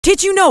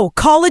Did you know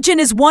collagen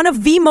is one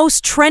of the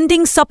most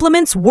trending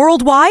supplements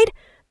worldwide?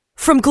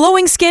 From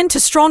glowing skin to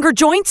stronger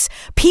joints,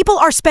 people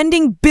are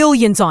spending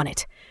billions on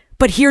it.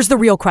 But here's the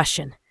real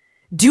question.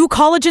 Do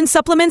collagen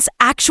supplements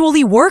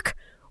actually work,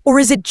 or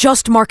is it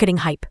just marketing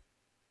hype?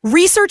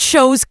 Research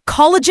shows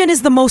collagen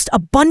is the most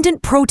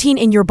abundant protein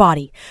in your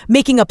body,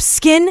 making up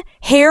skin,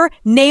 hair,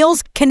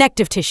 nails,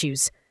 connective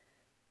tissues.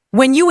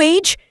 When you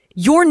age,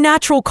 your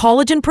natural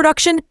collagen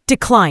production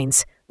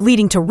declines,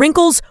 leading to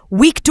wrinkles,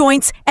 weak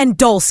joints, and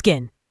dull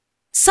skin.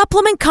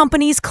 Supplement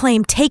companies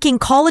claim taking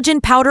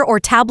collagen powder or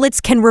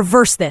tablets can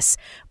reverse this,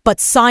 but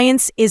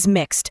science is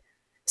mixed.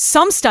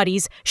 Some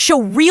studies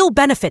show real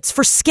benefits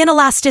for skin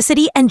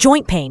elasticity and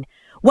joint pain,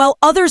 while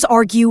others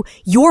argue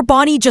your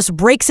body just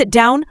breaks it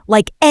down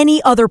like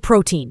any other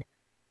protein.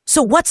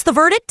 So what's the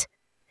verdict?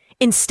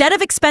 Instead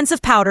of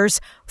expensive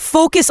powders,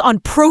 focus on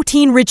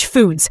protein-rich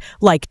foods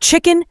like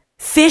chicken,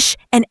 fish,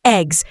 and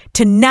eggs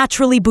to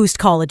naturally boost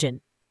collagen.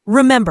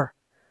 Remember,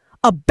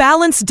 a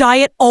balanced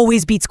diet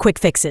always beats quick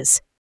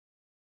fixes.